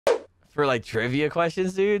for like trivia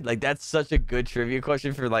questions, dude. Like that's such a good trivia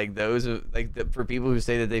question for like those for people who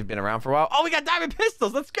say that they've been around for a while. Oh, we got diamond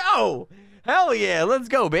pistols. Let's go. Hell yeah, let's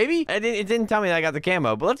go, baby. It didn't tell me that I got the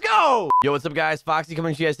camo, but let's go. Yo, what's up, guys? Foxy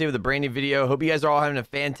coming to you guys today with a brand new video. Hope you guys are all having a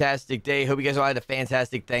fantastic day. Hope you guys all had a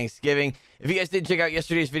fantastic Thanksgiving. If you guys didn't check out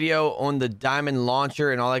yesterday's video on the diamond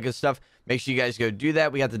launcher and all that good stuff, make sure you guys go do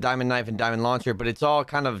that. We got the diamond knife and diamond launcher, but it's all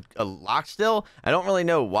kind of locked still. I don't really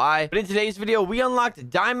know why. But in today's video, we unlocked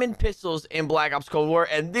diamond pistols in Black Ops Cold War,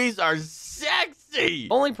 and these are sexy.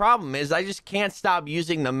 Only problem is I just can't stop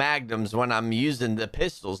using the Magnums when I'm using the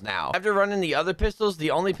pistols now. After running the other pistols,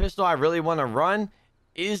 the only pistol I really want to run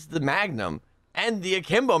is the Magnum. And the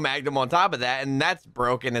Akimbo Magnum on top of that, and that's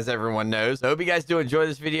broken, as everyone knows. So I hope you guys do enjoy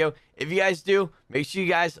this video. If you guys do, make sure you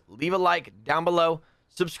guys leave a like down below,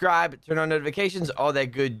 subscribe, turn on notifications, all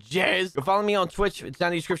that good jazz. Go follow me on Twitch. It's down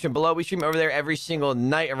in the description below. We stream over there every single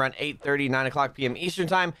night around 8:30, 9 o'clock p.m. Eastern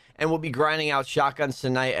time, and we'll be grinding out shotguns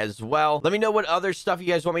tonight as well. Let me know what other stuff you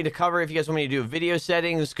guys want me to cover. If you guys want me to do video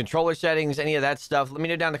settings, controller settings, any of that stuff, let me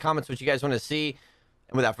know down in the comments what you guys want to see.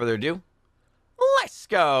 And without further ado, let's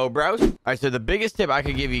go, bros. All right, so the biggest tip I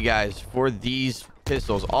could give you guys for these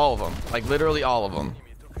pistols, all of them, like literally all of them,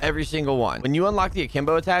 every single one. When you unlock the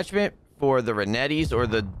Akimbo attachment for the Renettis or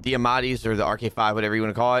the Diamatis or the RK5, whatever you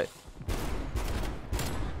want to call it,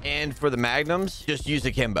 and for the Magnums, just use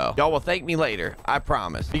Akimbo. Y'all will thank me later, I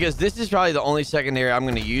promise. Because this is probably the only secondary I'm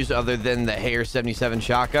going to use other than the Hair 77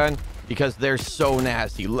 shotgun, because they're so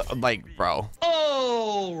nasty. Like, bro.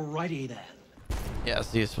 Alrighty then. Yeah,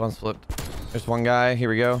 see, this one's flipped. There's one guy. Here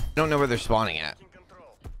we go. I don't know where they're spawning at.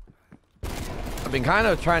 I've been kind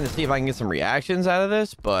of trying to see if I can get some reactions out of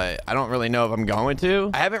this, but I don't really know if I'm going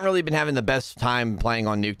to. I haven't really been having the best time playing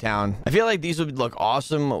on Nuketown. I feel like these would look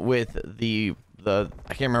awesome with the I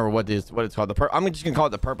can't remember what it's called. I'm just gonna call it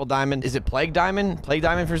the purple diamond. Is it plague diamond? Plague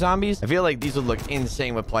diamond for zombies? I feel like these would look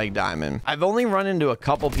insane with plague diamond. I've only run into a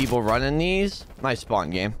couple people running these. Nice spawn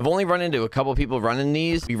game. I've only run into a couple people running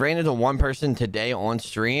these. We ran into one person today on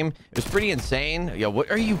stream. It was pretty insane. Yo, what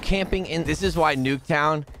are you camping in? This is why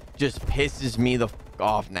Nuketown just pisses me the f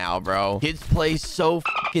off now, bro. Kids play so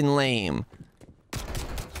fucking lame,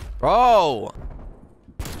 bro.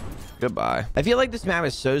 Goodbye. I feel like this map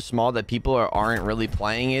is so small that people aren't really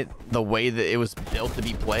playing it the way that it was built to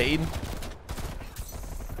be played.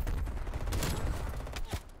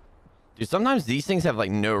 Dude, sometimes these things have like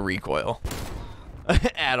no recoil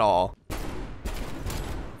at all.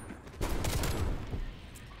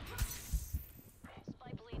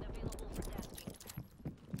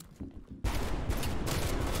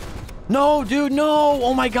 No, dude, no.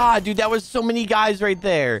 Oh my God, dude, that was so many guys right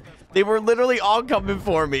there. They were literally all coming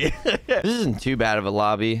for me. This isn't too bad of a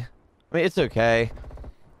lobby. I mean, it's okay.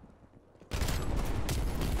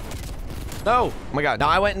 No. Oh my God. Now,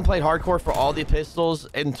 I went and played hardcore for all the pistols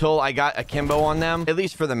until I got Akimbo on them. At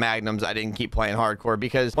least for the Magnums, I didn't keep playing hardcore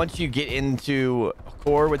because once you get into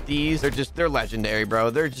core with these, they're legendary, bro.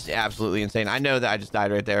 They're just absolutely insane. I know that I just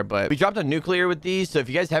died right there, but we dropped a nuclear with these. So if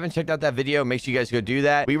you guys haven't checked out that video, make sure you guys go do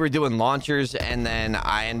that. We were doing launchers, and then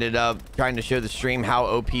I ended up trying to show the stream how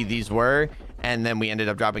OP these were, and then we ended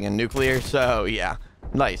up dropping a nuclear. So yeah.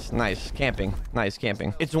 Nice camping. Nice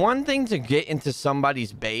camping. It's one thing to get into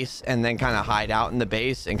somebody's base and then kind of hide out in the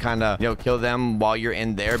base and kind of, you know, kill them while you're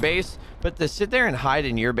in their base, but to sit there and hide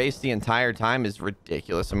in your base the entire time is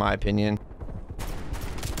ridiculous in my opinion.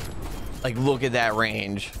 Like, look at that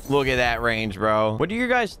range. Look at that range, bro. What are your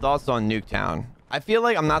guys' thoughts on Nuketown? I feel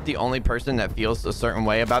like I'm not the only person that feels a certain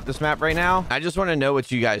way about this map right now. I just want to know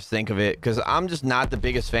what you guys think of it, because I'm just not the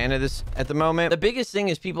biggest fan of this at the moment. The biggest thing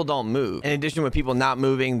is people don't move. In addition, with people not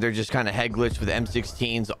moving, they're just kind of head glitched with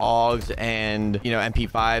M16s, AUGs, and, you know,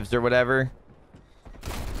 MP5s or whatever.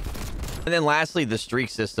 And then lastly, the streak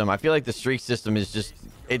system. I feel like the streak system is just,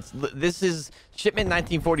 this is shipment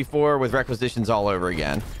 1944 with requisitions all over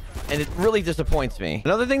again. And it really disappoints me.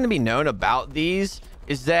 Another thing to be known about these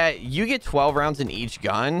is that you get 12 rounds in each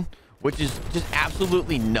gun, which is just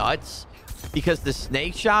absolutely nuts because the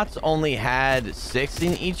snake shots only had 6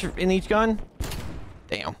 in each gun.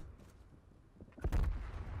 Damn.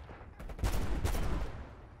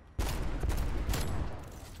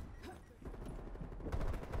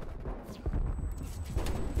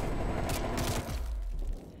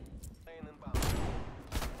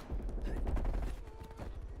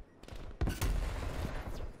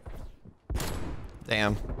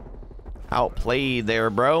 Damn. Outplayed there,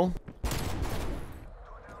 bro.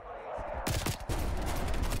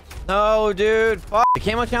 No, dude. Fuck. The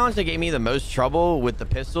camo challenge that gave me the most trouble with the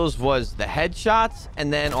pistols was the headshots,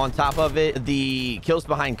 and then on top of it, the kills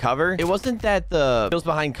behind cover. It wasn't that the kills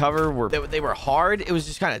behind cover were they were hard. It was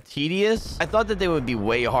just kind of tedious. I thought that they would be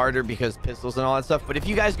way harder because pistols and all that stuff. But if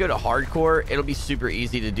you guys go to hardcore, it'll be super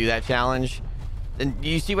easy to do that challenge. And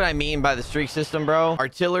you see what I mean by the streak system, bro?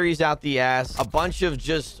 Artillery's out the ass. A bunch of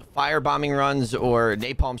just firebombing runs or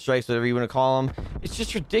napalm strikes, whatever you want to call them. It's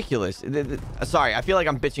just ridiculous. Sorry, I feel like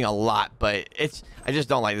I'm bitching a lot, but I just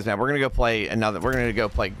don't like this map. We're gonna go play we're gonna go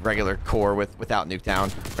play regular core without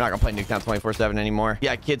Nuketown. We're not gonna play Nuketown 24/7 anymore.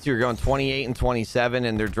 Yeah, kids who are going 28 and 27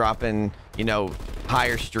 and they're dropping, you know,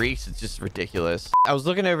 higher streaks. It's just ridiculous. I was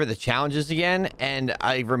looking over the challenges again, and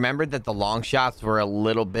I remembered that the long shots were a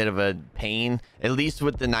little bit of a pain, at least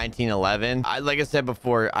with the 1911. Like I said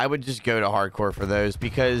before, I would just go to hardcore for those,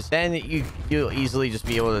 because then you'll easily just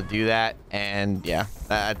be able to do that. And yeah,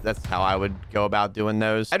 that's how I would go about doing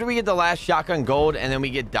those. After we get the last shotgun gold and then we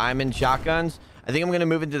get diamond shotguns, I think I'm gonna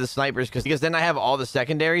move into the snipers, because then I have all the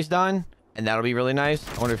secondaries done. And that'll be really nice.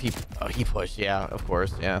 I wonder if he pushed. Yeah, of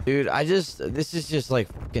course. Yeah. Dude, this is just like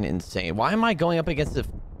fucking insane. Why am I going up against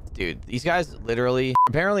dude, these guys literally,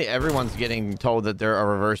 apparently everyone's getting told that they're a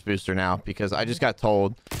reverse booster now, because I just got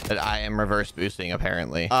told that I am reverse boosting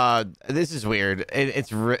apparently. This is weird. It's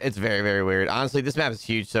very, very weird. Honestly, this map is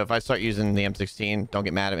huge. So if I start using the M16, don't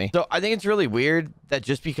get mad at me. So I think it's really weird that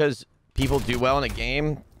just because people do well in a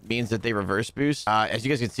game means that they reverse boost. As you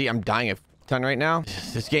guys can see, I'm dying a ton right now.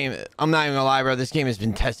 This game, I'm not even gonna lie, bro, this game has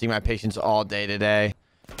been testing my patience all day today,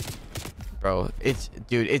 bro.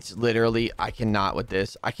 Dude, it's literally, I cannot with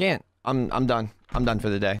this. I can't. I'm done for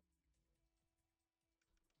the day.